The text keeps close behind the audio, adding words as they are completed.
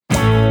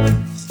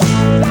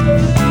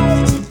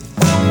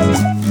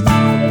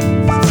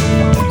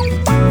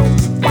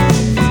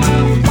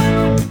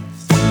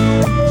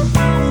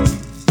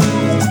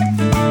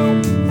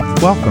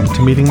welcome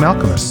to Meeting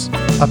Malcolmus,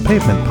 a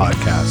pavement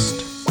podcast.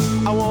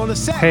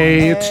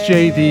 Hey, it's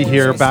JD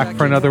here, back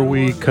for another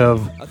week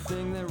of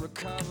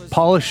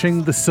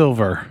polishing the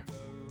silver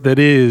that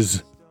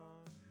is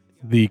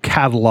the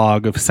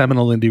catalog of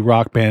seminal indie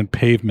rock band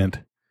Pavement,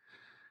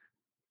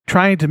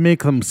 trying to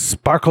make them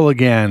sparkle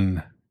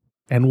again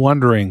and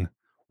wondering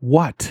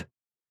what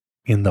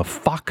in the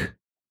fuck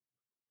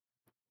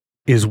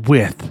is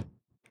with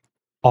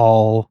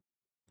all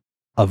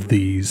of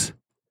these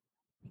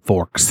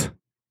forks.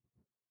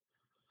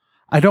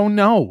 I don't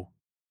know.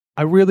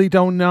 I really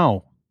don't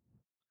know.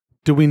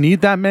 Do we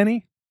need that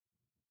many?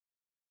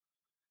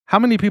 How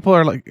many people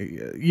are like,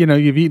 you know,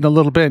 you've eaten a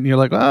little bit and you're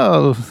like,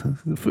 oh,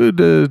 the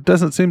food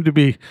doesn't seem to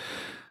be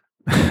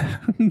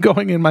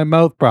going in my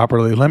mouth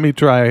properly. Let me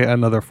try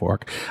another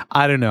fork.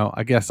 I don't know.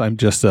 I guess I'm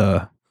just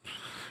a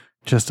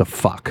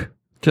fuck.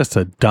 Just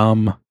a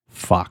dumb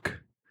fuck.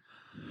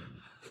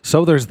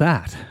 So there's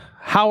that.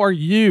 How are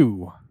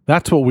you?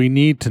 That's what we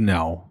need to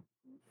know.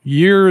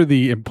 You're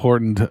the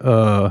important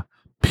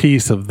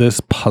piece of this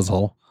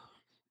puzzle.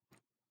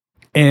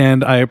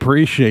 And I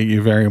appreciate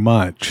you very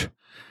much.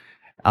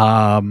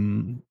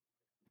 We're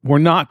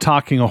not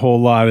talking a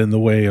whole lot in the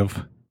way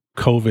of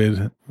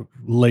COVID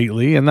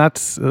lately, and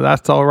that's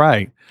all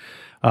right.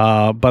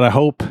 But I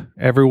hope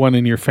everyone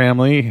in your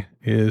family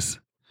is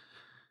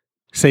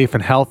safe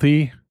and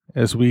healthy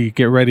as we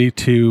get ready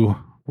to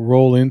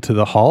roll into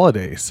the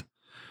holidays.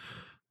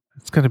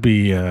 It's going to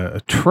be a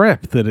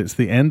trip that it's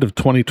the end of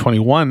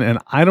 2021, and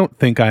I don't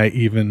think I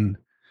even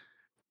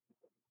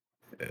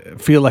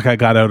feel like I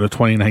got out of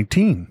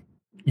 2019.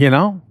 You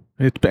know,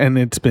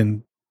 it's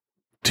been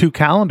 2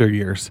 calendar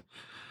years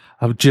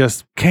of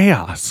just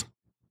chaos,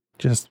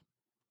 just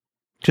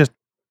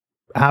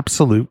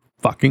absolute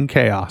fucking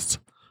chaos.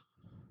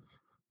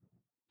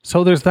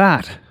 So there's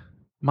that.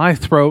 My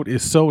throat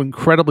is so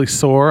incredibly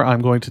sore.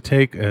 I'm going to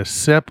take a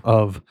sip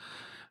of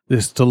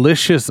this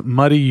delicious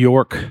Muddy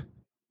York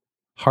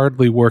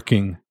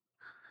working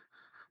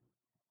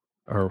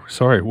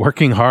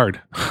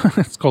hard.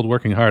 It's called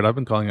Working Hard. I've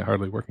been calling it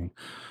Hardly Working.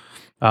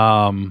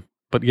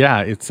 But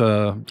yeah, it's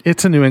a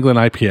New England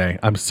IPA.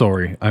 I'm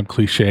sorry, I'm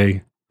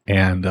cliche,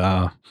 and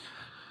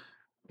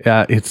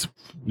yeah, it's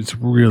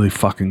really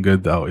fucking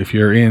good though. If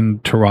you're in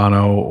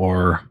Toronto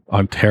or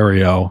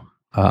Ontario,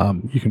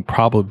 you can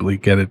probably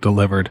get it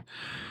delivered.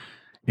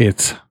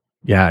 It's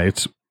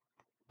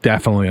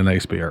definitely a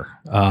nice beer.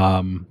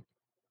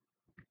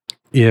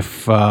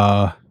 If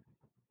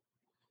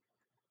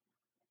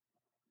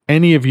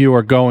any of you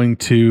are going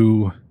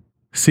to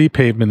see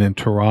Pavement in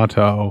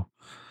Toronto,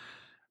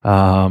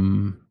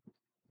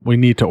 we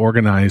need to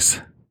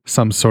organize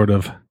some sort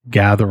of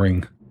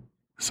gathering,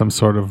 some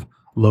sort of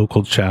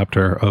local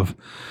chapter of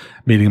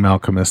Meeting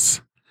Malcolmus.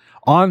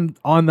 On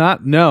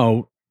that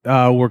note,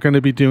 we're going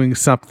to be doing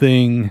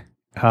something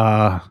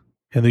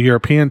in the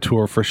European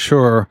tour for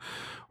sure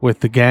with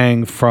the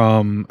gang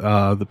from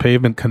the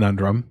Pavement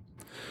Conundrum.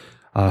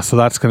 So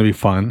that's going to be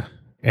fun.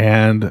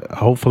 And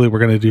hopefully we're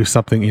going to do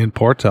something in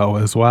Porto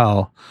as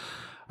well.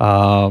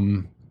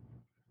 You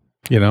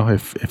know,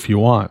 if you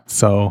want.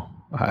 So,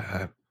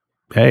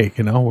 hey,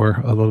 you know, we're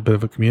a little bit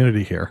of a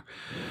community here.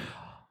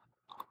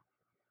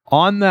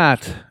 On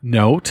that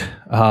note,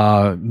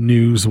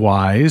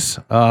 news-wise,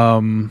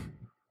 I'm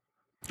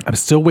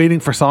still waiting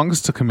for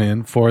songs to come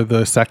in for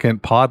the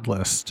second pod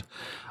list.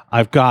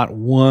 I've got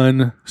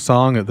one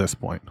song at this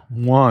point.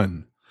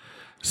 One.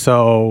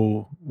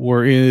 So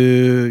we're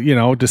in, you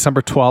know,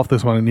 December 12th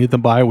is when I need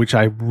them by, which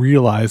I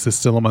realize is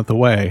still a month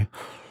away.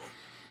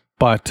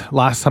 But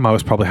last time I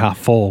was probably half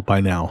full by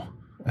now.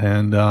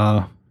 And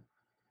a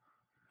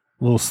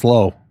little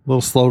slow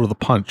to the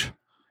punch. You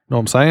know what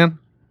I'm saying?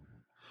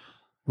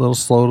 A little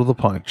slow to the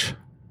punch.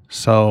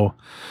 So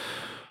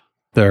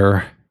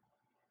there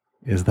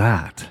is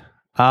that.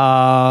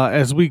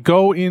 As we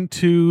go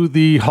into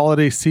the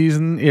holiday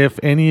season, if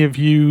any of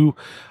you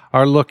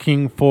are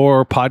looking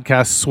for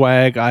podcast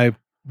swag, I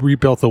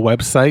rebuilt the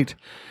website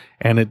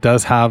and it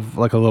does have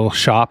like a little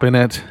shop in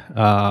it.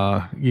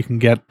 You can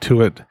get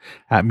to it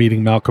at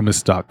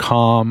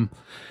meetingmalcolmus.com.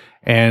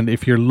 And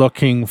if you're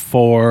looking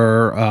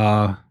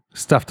for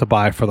stuff to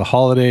buy for the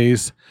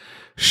holidays,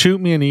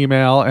 shoot me an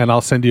email and I'll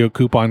send you a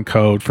coupon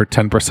code for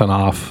 10%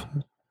 off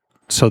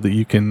so that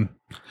you can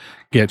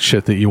get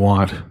shit that you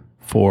want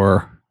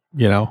for,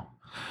 you know,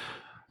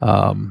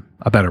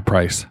 a better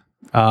price.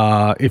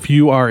 If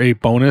you are a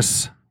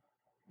bonus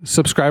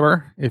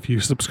subscriber, if you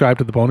subscribe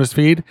to the bonus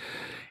feed,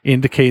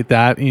 indicate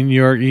that in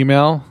your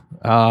email,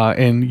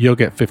 and you'll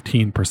get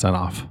 15%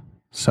 off.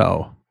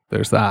 So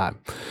there's that.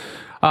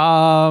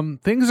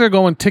 Things are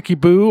going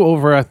ticky-boo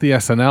over at the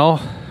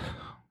SNL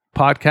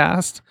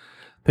podcast.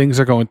 Things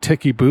are going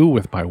ticky-boo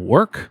with my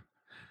work.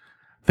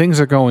 Things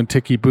are going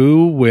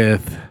ticky-boo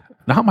with,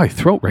 not my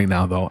throat right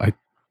now though.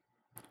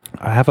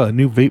 I have a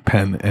new vape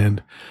pen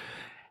and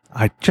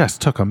I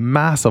just took a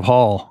massive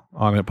haul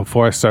on it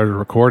before I started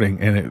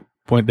recording and it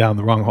went down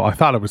the wrong hole. I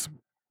thought I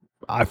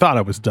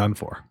was done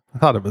for. I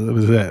thought it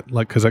was it,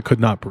 like, cause I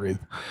could not breathe.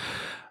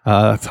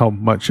 That's how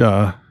much,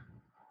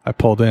 I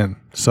pulled in.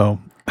 So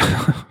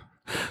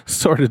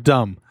sort of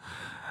dumb.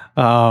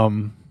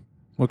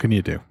 What can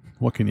you do?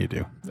 What can you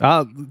do?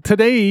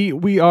 Today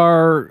we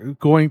are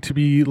going to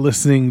be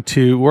listening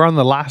to, we're on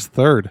the last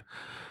third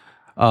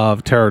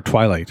of Terror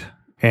Twilight.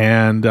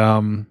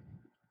 And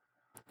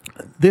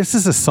this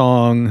is a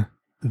song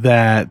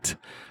that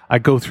I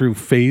go through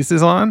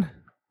phases on.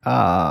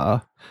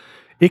 Sometimes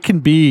it can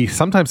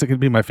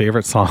be my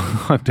favorite song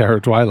on Terror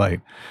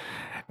Twilight.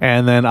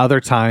 And then other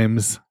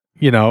times,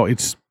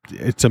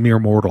 it's a mere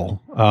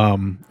mortal.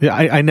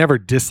 I never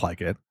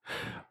dislike it,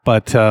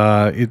 but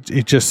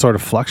it just sort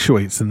of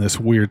fluctuates in this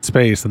weird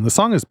space. And the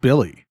song is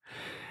Billie.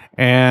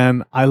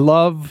 And I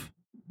love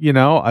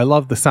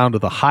the sound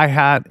of the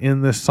hi-hat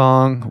in this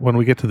song. When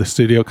we get to the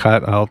studio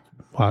cut,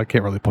 I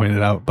can't really point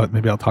it out, but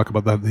maybe I'll talk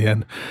about that at the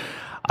end.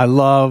 I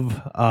love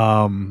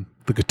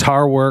the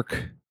guitar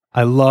work.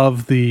 I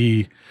love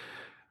the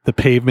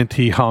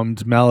pavement-y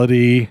hummed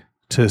melody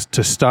to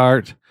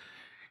start.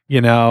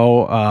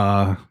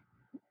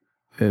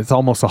 It's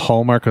almost a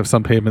hallmark of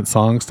some Pavement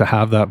songs to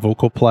have that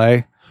vocal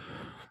play.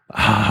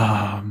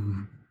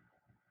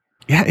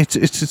 It's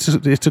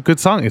a good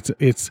song.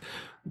 It's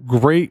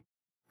great,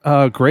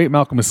 great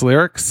Malcolmus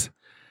lyrics.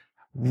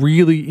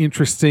 Really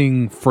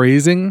interesting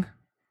phrasing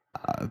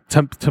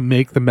to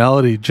make the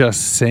melody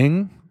just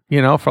sing.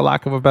 For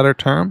lack of a better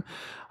term.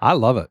 I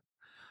love it.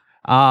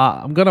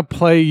 I'm gonna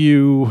play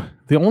you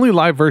the only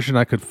live version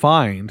I could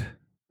find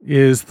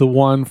is the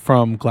one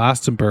from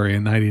Glastonbury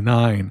in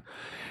 '99,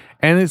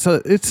 and it's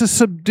a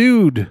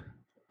subdued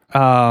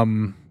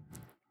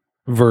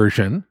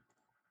version,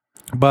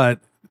 but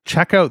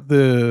check out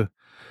the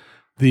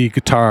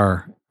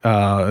guitar,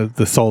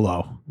 the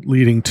solo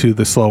leading to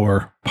the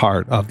slower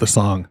part of the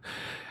song,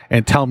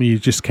 and tell me you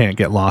just can't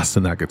get lost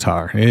in that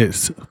guitar. It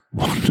is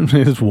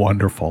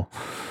wonderful.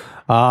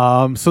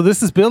 So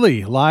this is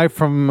Billie live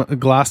from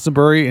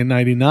Glastonbury in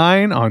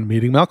 '99 on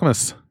Meeting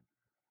Malcolmus,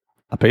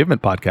 a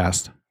Pavement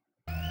podcast.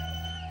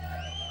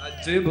 I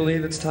do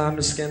believe it's time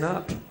to skin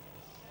up.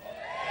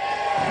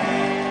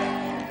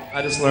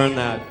 I just learned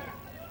that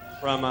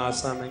from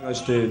some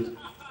English dude.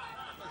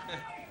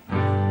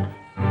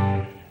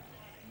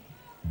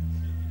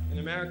 In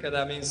America,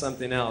 that means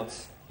something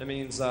else. It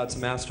means to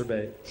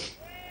masturbate,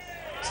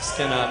 to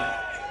skin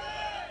up.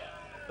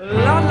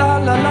 La la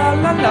la la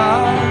la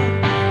la.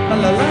 La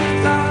la la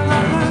la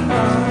la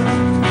la.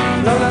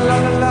 La la la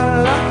la la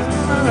la.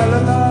 La la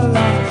la la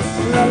la.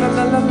 La la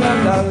la la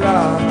la la.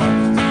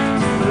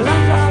 La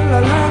la la la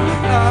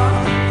la.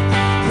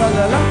 La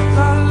la la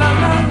la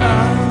la la.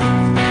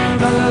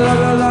 La la la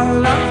la la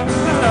la.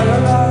 La la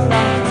la la.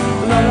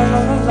 La la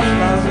la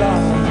la la.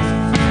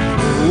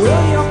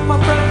 Well, you're my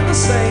friend the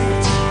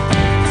saint.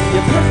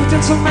 You're perfect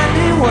in so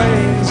many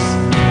ways.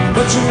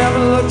 But you never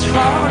looked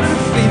hard at a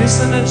fetus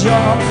in a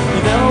jar.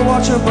 You never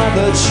watch your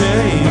mother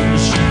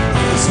change.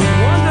 It's a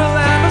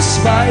wonderland of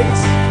spite.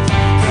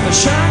 Never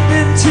shined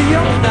into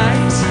your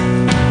night.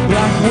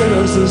 Black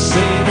widows are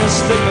seen as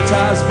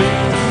stigmatized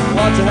beings.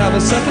 Want to have a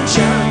second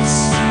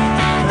chance.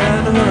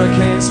 And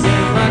hurricanes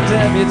spin like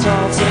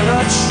debutantes in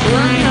a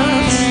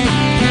trance.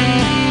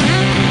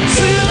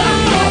 Till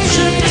I'm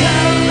watching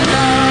down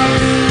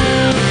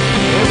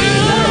with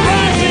the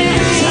rising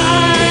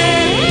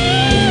tide.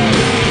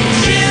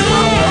 Till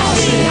I'm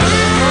watching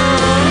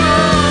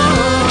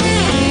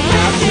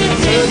after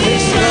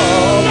this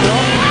love.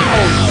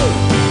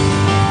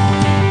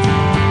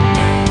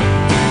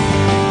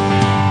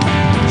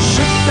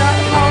 Shift that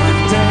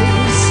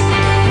holidays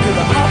with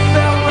a hot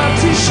bell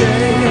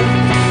t-shirt.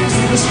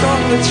 See the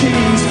strong, the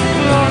cheese,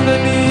 along the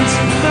knees,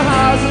 the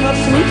highs and the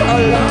fruit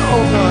all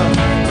over.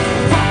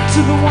 Pop to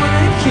the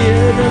one-eyed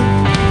kid,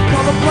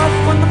 call the bluff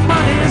when the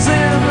money's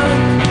in.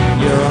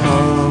 You're a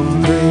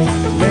hungry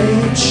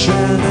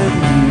nation and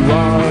you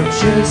are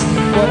just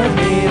what I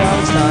need.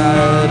 I'm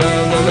tired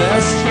of the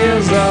best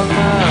years of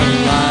my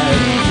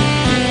life.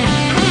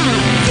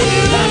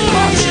 Feel like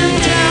watching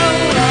down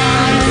the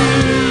line,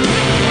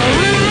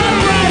 with the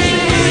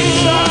rising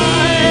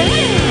tide.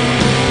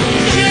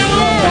 Feel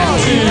like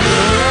watching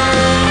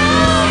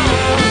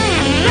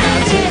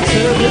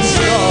to this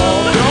love.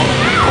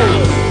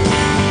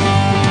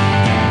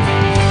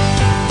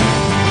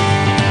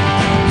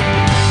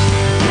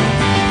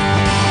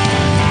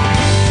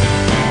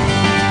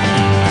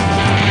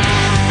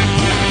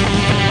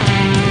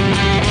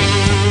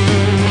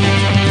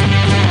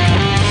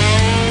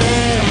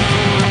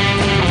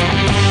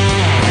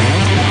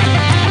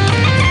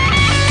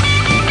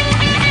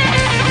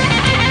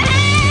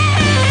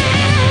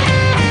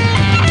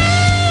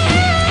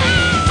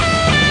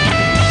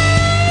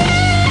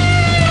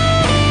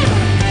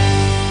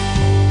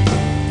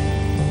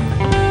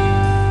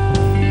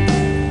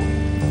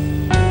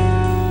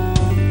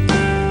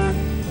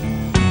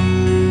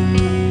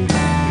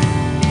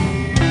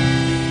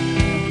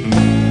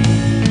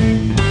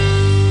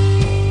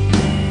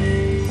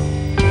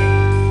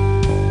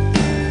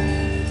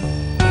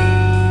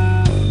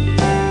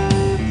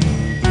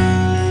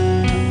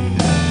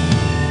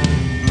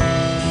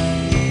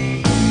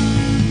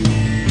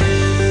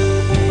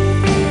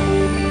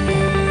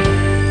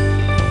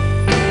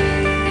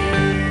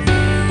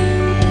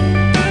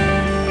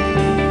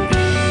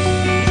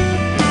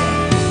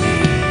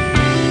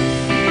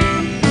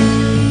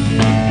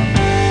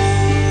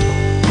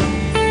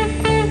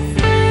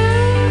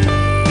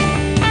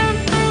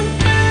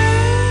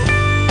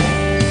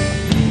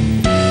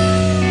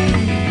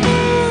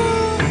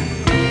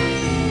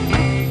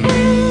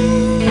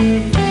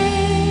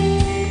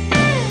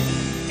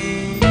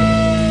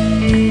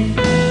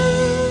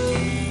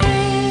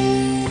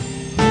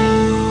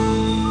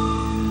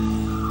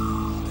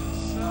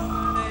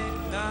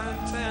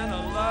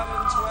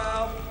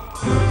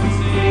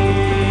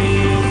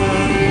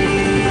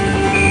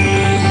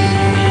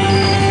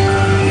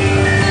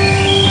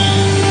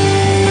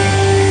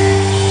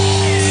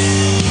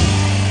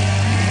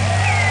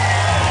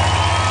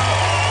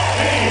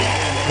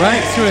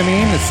 I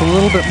mean? It's a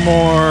little bit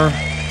more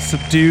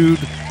subdued,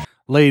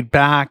 laid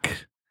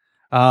back.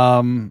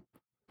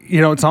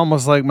 It's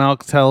almost like Malk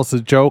tells a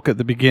joke at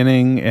the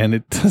beginning and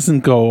it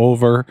doesn't go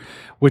over,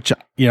 which,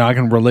 I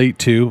can relate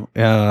to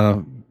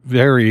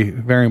very,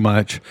 very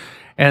much.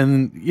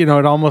 And, it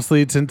almost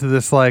leads into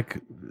this like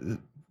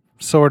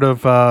sort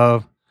of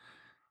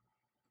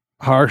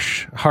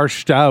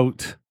harshed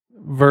out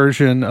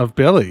version of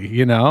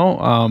Billie,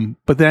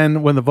 but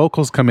then when the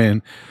vocals come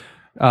in,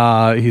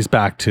 he's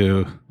back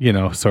to,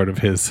 sort of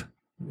his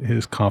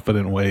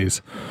confident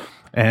ways.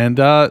 And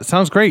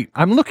sounds great.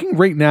 I'm looking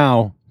right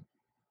now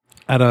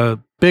at a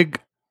big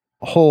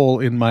hole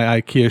in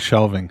my IKEA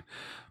shelving.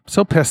 I'm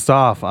so pissed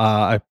off.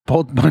 I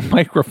pulled my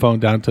microphone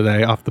down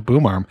today off the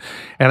boom arm,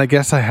 and I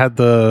guess I had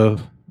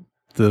the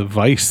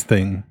vice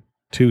thing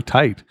too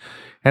tight,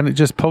 and it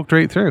just poked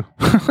right through.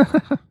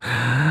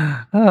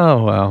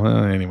 Oh, well.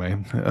 Anyway,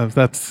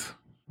 that's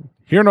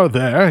here nor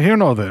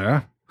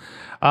there.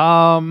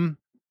 I'm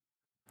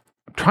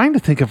trying to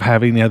think of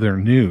having any other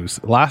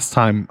news. Last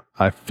time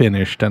I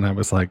finished, and I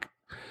was like,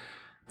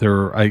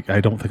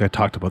 I don't think I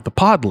talked about the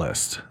pod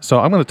list. So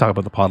I'm going to talk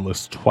about the pod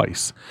list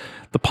twice.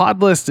 The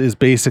pod list is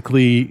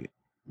basically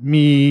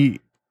me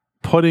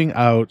putting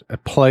out a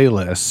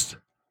playlist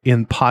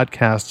in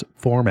podcast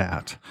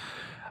format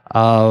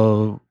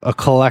of a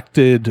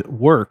collected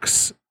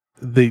works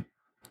that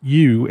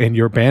you and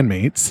your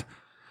bandmates,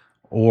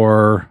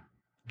 or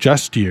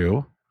just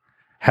you,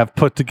 have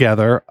put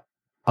together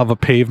of a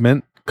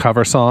Pavement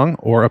cover song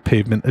or a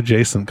Pavement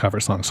adjacent cover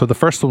song. So the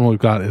first one we've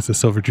got is a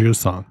Silver Jews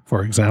song,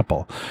 for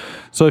example.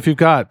 So if you've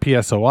got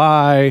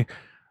PSOI,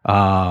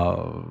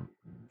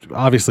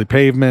 obviously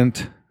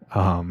Pavement,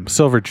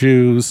 Silver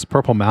Jews,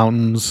 Purple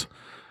Mountains,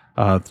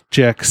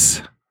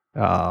 Jix,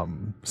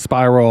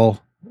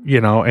 Spiral,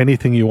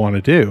 anything you want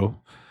to do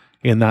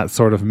in that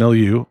sort of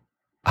milieu.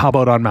 How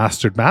about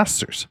Unmastered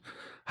Masters?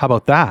 How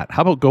about that?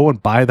 How about go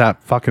and buy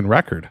that fucking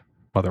record,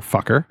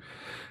 motherfucker?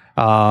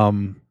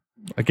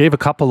 I gave a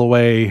couple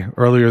away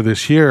earlier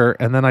this year,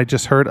 and then I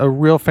just heard a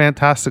real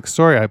fantastic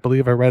story. I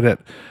believe I read it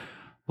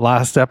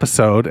last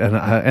episode,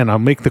 and I'll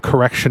make the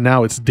correction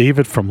now. It's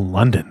David from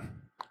London.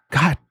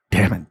 God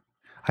damn it.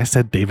 I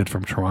said David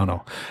from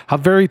Toronto. How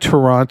very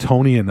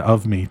Torontonian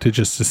of me to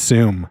just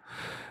assume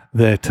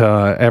that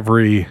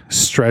every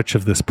stretch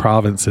of this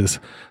province is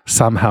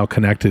somehow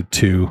connected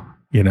to,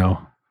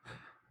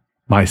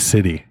 my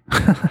city.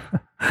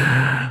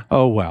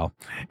 Oh, well.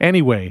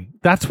 Anyway,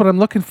 that's what I'm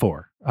looking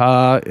for.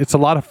 It's a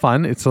lot of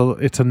fun. It's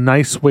a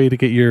nice way to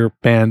get your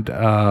band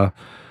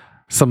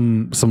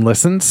some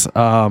listens.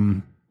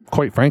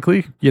 Quite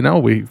frankly,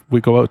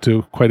 we go out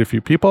to quite a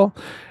few people,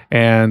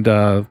 and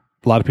a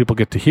lot of people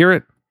get to hear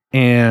it,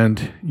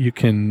 and you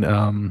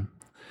can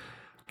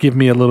give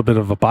me a little bit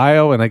of a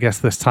bio, and I guess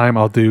this time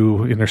I'll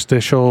do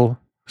interstitial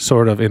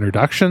sort of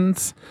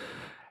introductions,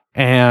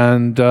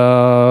 and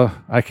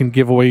I can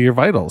give away your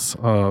vitals,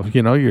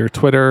 your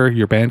Twitter,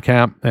 your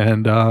Bandcamp,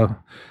 and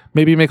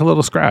maybe make a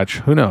little scratch.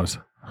 Who knows?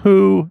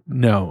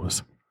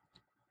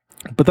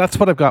 But that's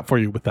what I've got for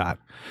you with that.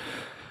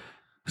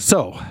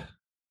 So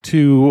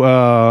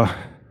to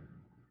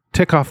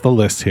tick off the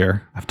list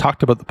here, I've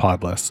talked about the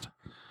pod list.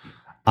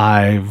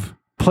 I've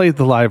played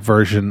the live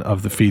version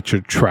of the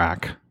featured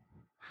track.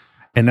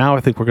 And now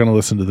I think we're going to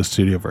listen to the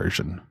studio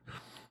version.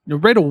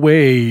 Right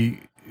away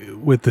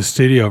with the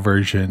studio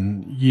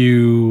version,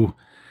 you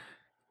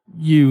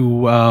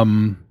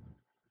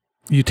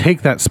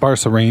take that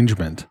sparse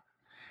arrangement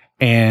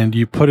and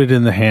you put it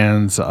in the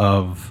hands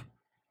of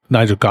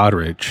Nigel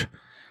Godrich,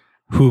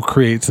 who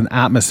creates an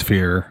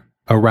atmosphere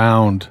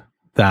around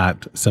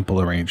that simple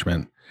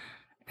arrangement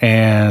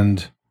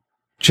and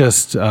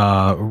just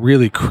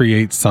really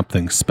creates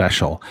something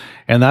special.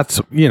 And that's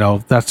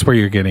where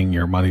you're getting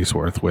your money's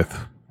worth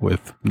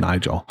with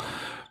Nigel,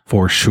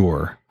 for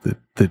sure.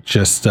 That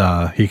just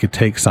he could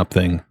take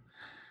something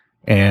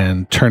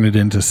and turn it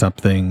into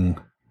something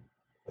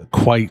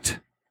quite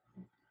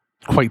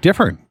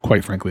different,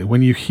 quite frankly.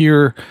 When you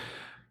hear,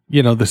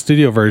 the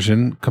studio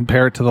version,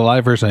 compare it to the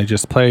live version I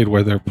just played,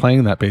 where they're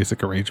playing that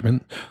basic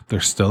arrangement,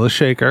 there's still a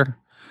shaker,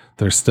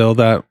 there's still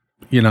that,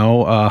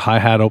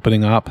 hi-hat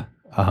opening up.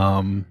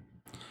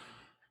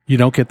 You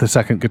don't get the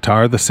second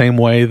guitar the same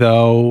way,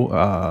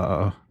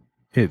 though.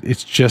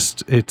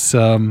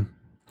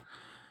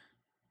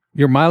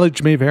 Your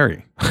mileage may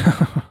vary,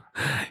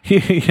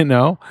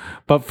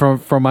 but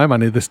from my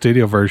money, the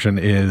studio version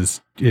is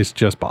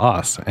just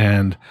boss.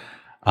 And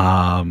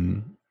I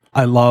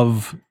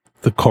love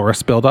the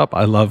chorus buildup.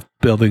 I love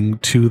building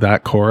to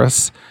that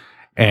chorus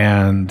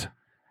and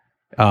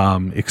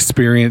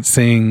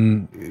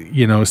experiencing,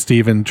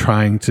 Steven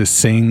trying to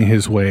sing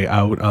his way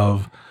out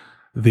of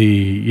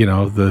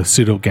the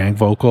pseudo gang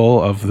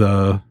vocal of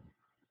the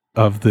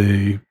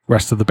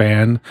rest of the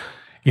band,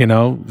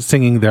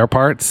 singing their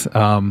parts.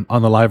 On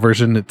the live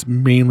version, it's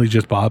mainly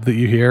just Bob that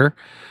you hear.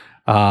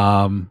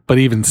 But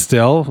even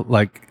still,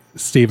 like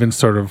Steven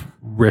sort of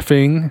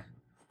riffing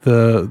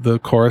the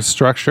chorus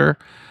structure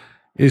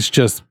is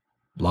just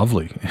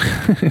lovely.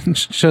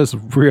 It's just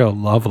real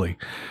lovely.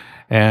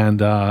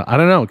 And I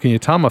don't know. Can you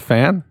tell I'm a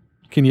fan?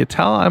 Can you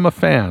tell I'm a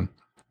fan?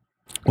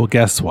 Well,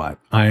 guess what?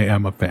 I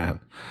am a fan,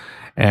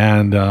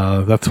 and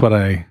that's what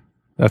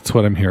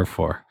I'm here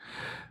for.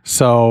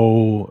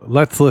 So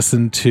let's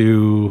listen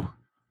to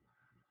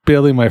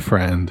Billie, my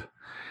friend,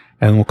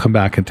 and we'll come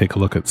back and take a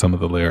look at some of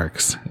the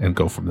lyrics and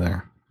go from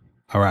there.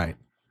 All right.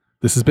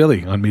 This is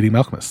Billie on Meeting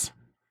Malcolmus,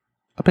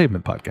 a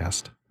Pavement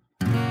podcast.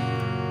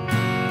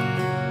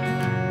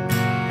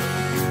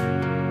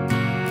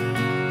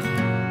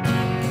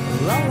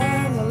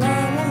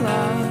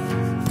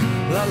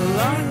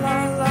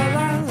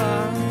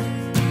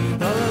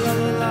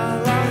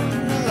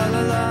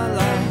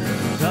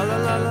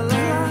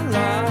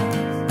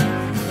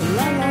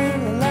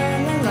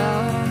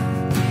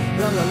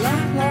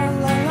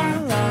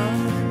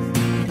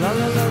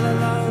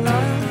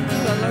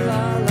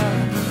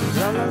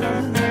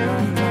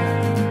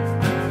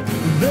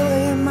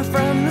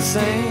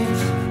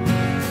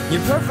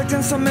 You're perfect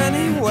in so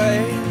many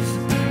ways,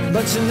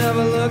 but you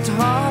never looked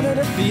hard at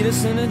a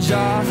fetus in a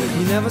jar.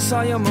 You never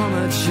saw your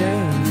mama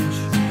change,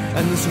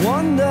 and this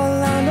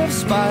wonderland of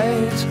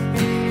spite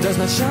does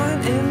not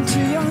shine into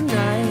your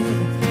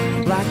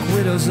night. Black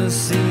widows are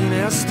seen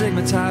as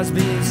stigmatized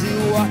beings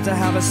who ought to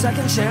have a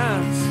second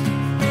chance,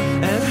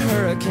 and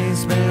hurricanes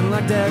spin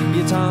like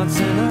debutantes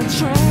in a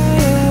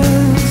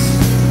trance.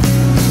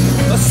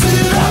 A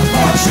silver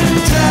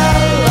fortune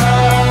teller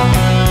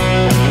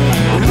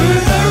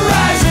with a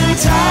rising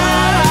tide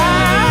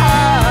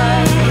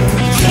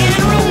can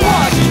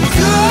reward you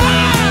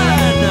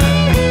good.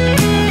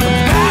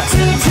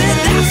 Patented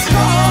that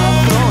skull,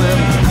 throw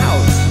him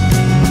out.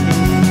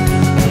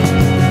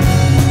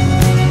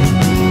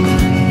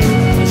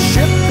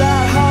 Ship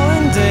that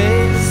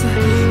hollandaise,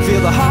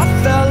 feel the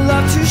heartfelt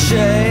love touche.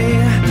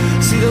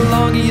 See, the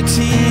longer you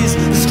tease,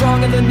 the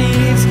stronger the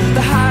needs.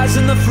 The highs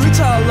and the fruits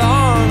are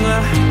long.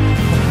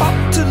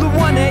 Up to the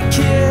 1-8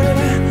 kid,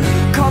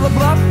 call the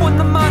bluff when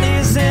the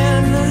money's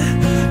in.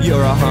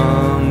 You're a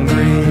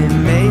hungry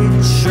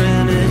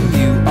matron and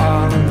you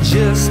are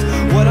just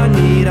what I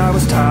need. I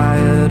was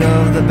tired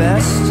of the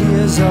best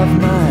years of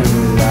my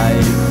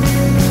life.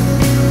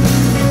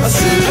 I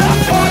see a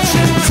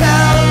fortune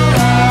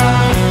teller,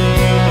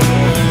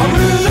 a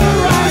ruler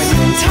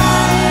rising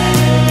tide.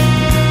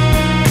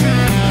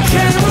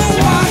 Can we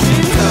wash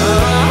it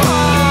up?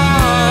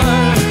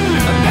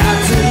 A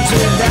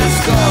patented that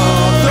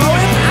skull, throw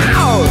it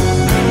out.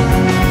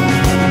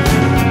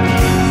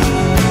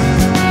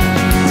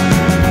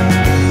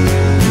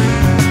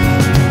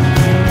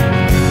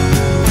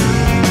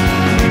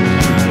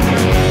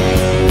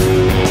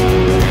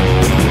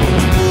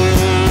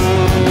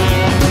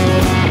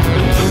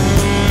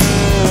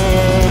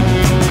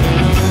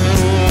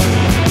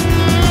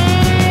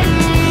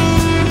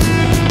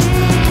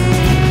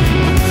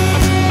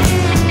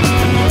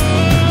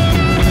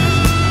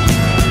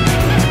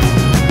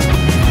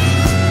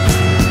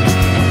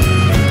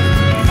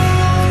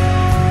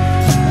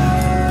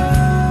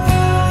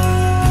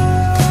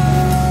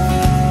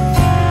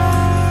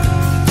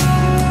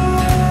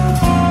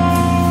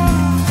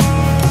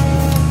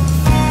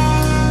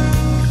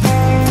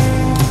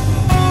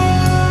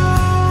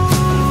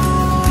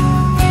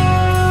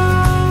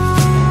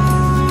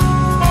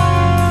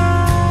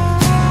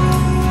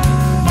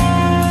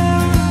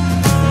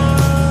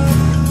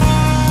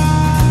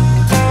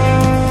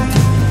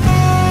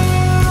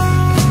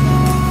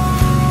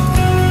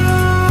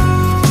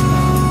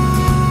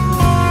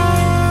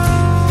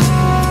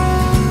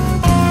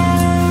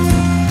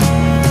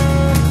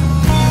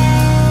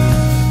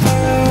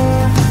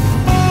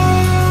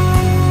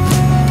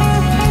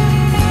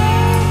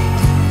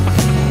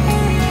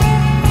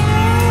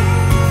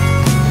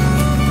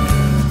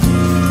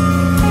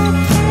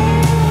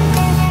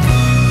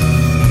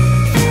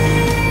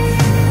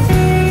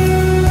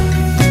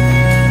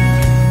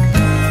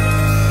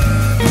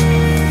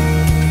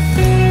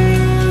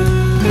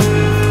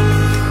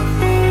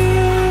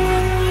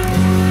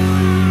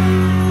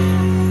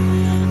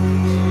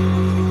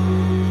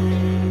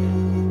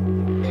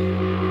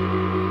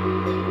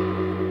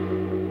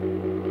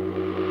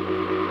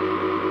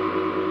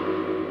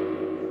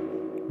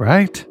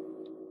 Right?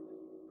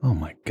 Oh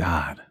my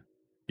God.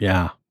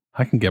 Yeah,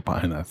 I can get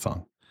behind that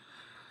song.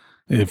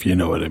 If you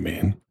know what I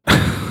mean.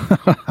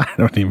 I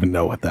don't even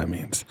know what that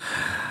means.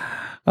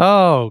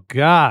 Oh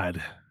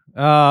God.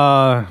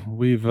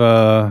 We've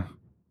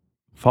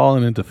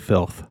fallen into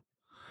filth.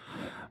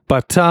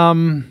 But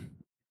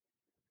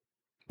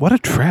what a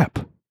trip.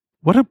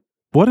 What a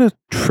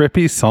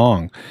trippy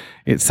song.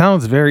 It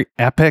sounds very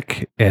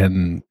epic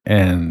and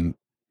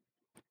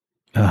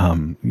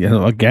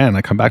again,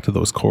 I come back to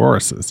those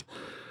choruses.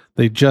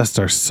 They just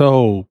are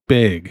so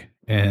big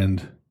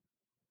and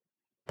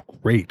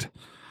great.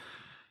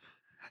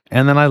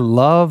 And then I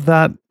love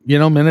that,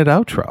 minute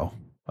outro.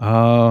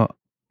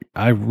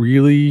 I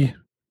really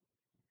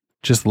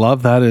just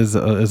love that as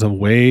a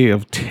way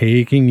of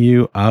taking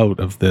you out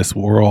of this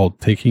world,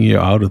 taking you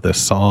out of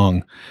this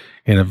song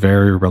in a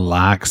very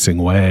relaxing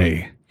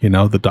way. You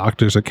know, the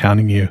doctors are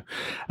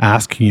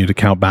asking you to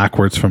count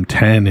backwards from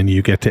 10 and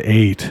you get to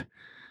 8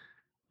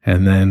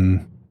 and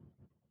then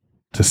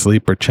to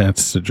sleep or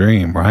chance to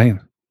dream, right?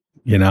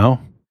 You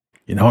know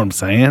what I'm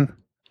saying?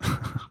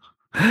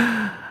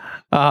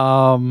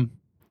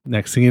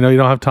 Next thing you know, you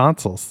don't have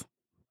tonsils.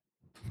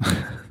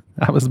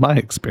 That was my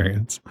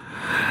experience.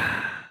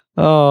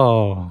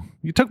 Oh,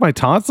 you took my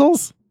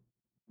tonsils?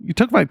 You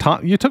took my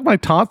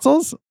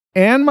tonsils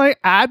and my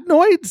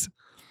adenoids?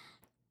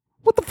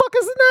 What the fuck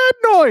is an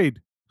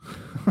adenoid?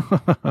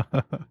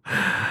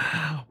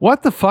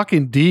 What the fuck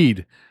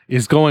indeed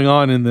is going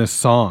on in this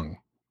song?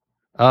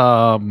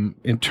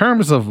 In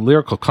terms of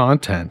lyrical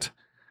content,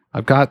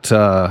 I've got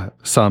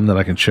some that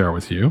I can share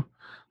with you.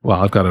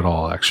 Well, I've got it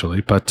all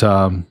actually, but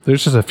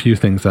there's just a few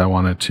things that I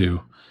wanted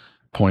to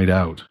point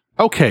out.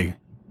 Okay,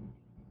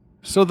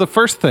 so the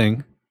first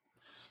thing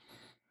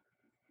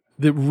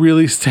that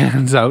really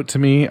stands out to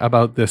me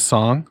about this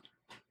song,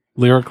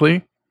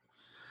 lyrically,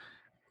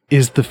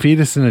 is the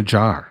fetus in a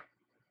jar.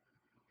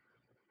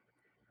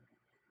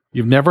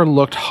 You've never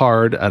looked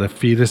hard at a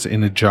fetus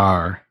in a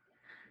jar,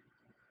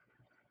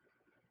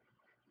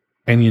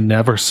 and you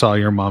never saw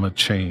your mama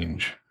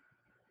change.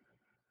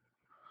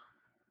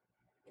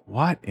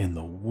 What in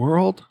the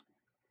world?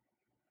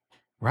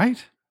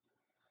 Right?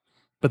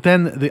 But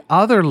then the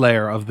other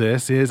layer of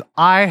this is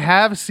I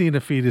have seen a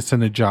fetus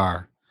in a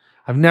jar.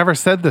 I've never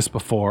said this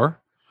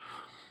before,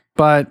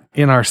 but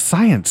in our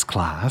science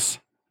class,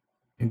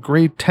 in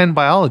grade 10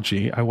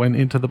 biology, I went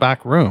into the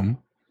back room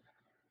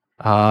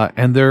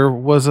and there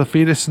was a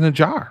fetus in a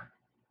jar.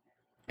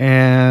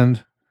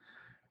 And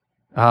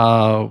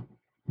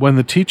when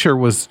the teacher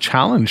was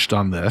challenged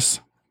on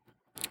this,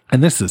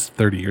 and this is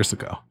 30 years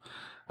ago,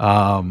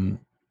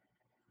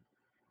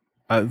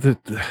 the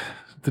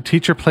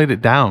teacher played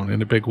it down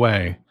in a big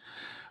way.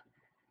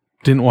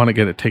 Didn't want to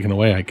get it taken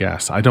away, I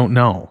guess. I don't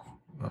know.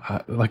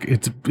 Like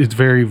it's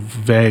very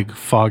vague,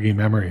 foggy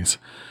memories.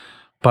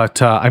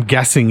 But I'm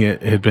guessing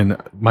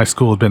my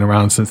school had been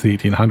around since the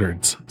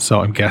 1800s.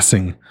 So I'm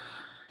guessing,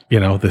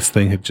 this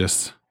thing had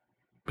just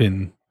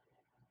been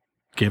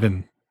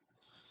given,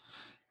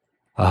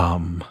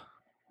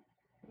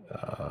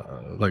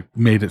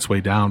 made its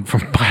way down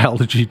from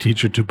biology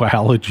teacher to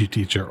biology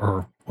teacher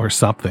or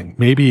something.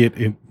 Maybe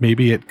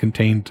it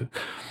contained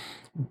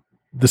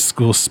the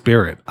school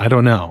spirit. I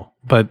don't know,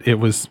 but it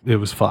was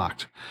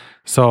fucked.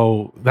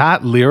 So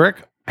that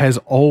lyric has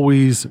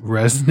always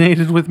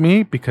resonated with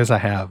me because I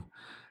have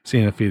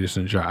seen a fetus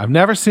in a jar. I've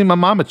never seen my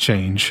mama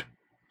change,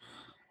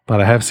 but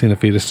I have seen a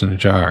fetus in a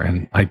jar,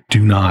 and I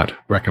do not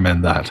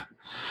recommend that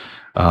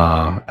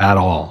at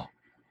all.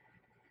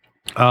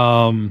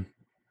 A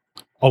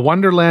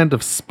wonderland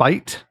of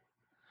spite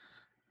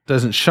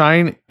doesn't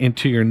shine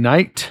into your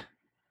night.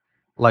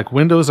 Like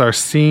windows are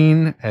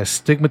seen as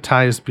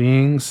stigmatized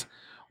beings,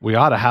 we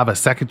ought to have a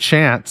second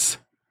chance.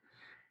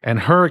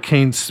 And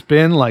hurricanes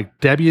spin like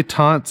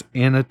debutantes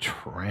in a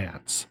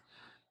trance.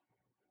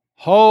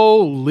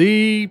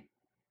 Holy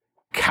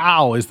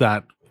cow, is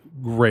that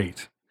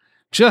great.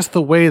 Just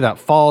the way that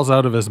falls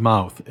out of his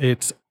mouth.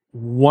 It's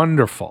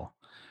wonderful.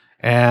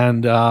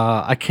 And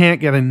I can't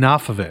get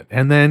enough of it.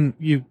 And then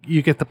you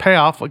get the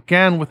payoff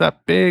again with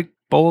that big,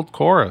 bold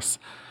chorus.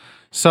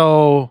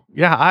 So,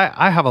 yeah,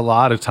 I have a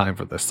lot of time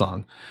for this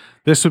song.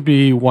 This would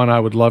be one I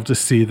would love to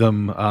see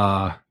them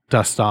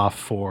dust off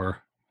for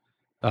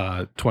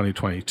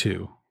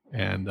 2022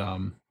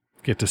 and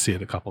get to see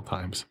it a couple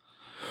times.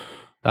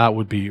 That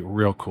would be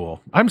real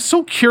cool. I'm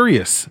so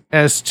curious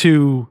as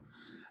to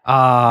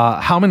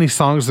how many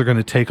songs they're going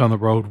to take on the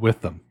road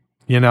with them.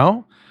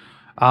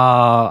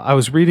 I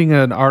was reading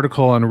an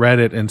article on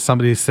Reddit and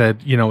somebody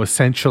said,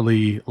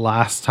 essentially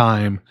last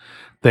time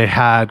they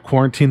had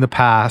Quarantine the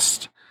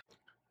Past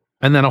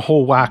and then a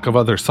whole whack of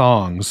other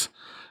songs,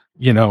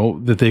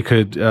 that they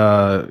could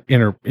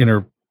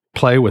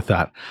interplay with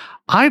that.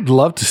 I'd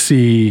love to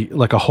see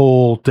like a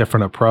whole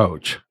different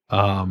approach.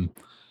 Sure,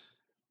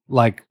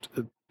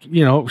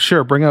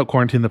 bring out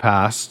Quarantine the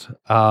Past.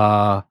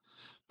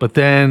 But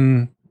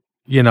then,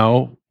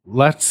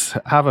 let's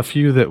have a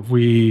few that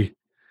we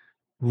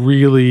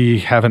really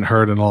haven't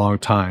heard in a long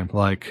time.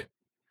 Because,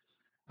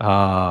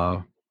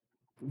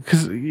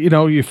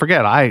 you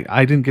forget,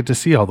 I didn't get to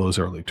see all those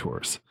early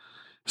tours.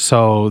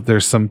 So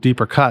there's some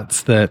deeper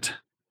cuts that,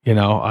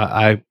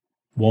 I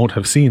won't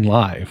have seen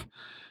live.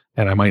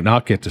 And I might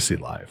not get to see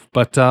live.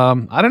 But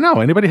I don't know.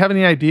 Anybody have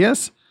any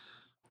ideas?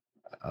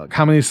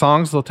 How many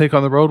songs they'll take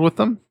on the road with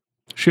them?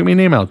 Shoot me an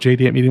email,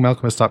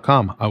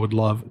 jd@meetingmalcolmist.com. I would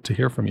love to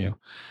hear from you.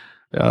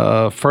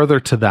 Further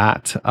to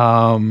that,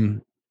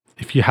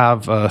 if you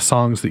have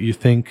songs that you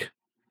think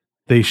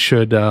they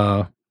should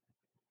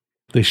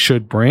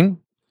bring,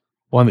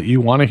 one that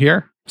you want to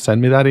hear,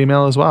 send me that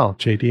email as well,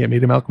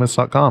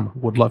 jd@meetingmalcolmist.com.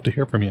 Would love to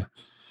hear from you.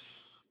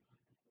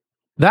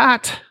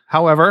 That,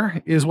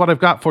 however, is what I've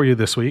got for you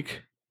this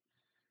week.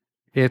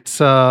 It's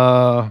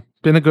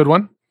been a good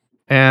one,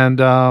 and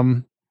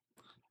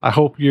I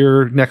hope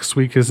your next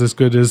week is as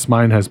good as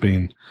mine has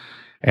been,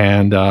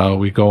 and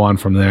we go on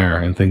from there,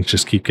 and things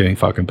just keep getting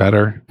fucking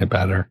better and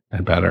better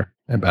and better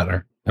and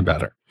better and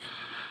better.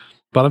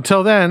 But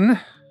until then,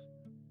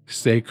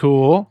 stay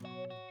cool,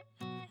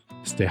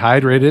 stay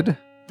hydrated,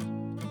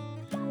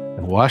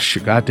 and wash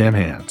your goddamn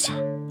hands.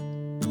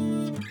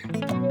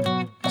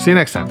 See you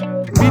next time.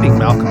 Meeting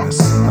Malcolmus,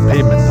 a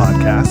pavement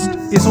podcast,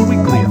 is a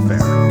weekly affair.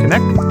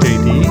 Connect with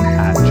JD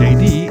at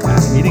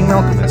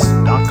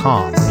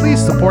jd@meetingmalcolmus.com.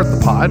 Please support the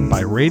pod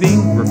by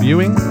rating,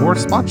 reviewing, or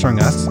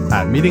sponsoring us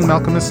at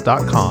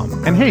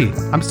meetingmalcolmus.com. And hey,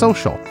 I'm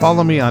social.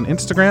 Follow me on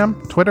Instagram,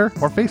 Twitter,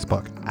 or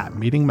Facebook at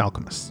Meeting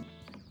Malcolmus.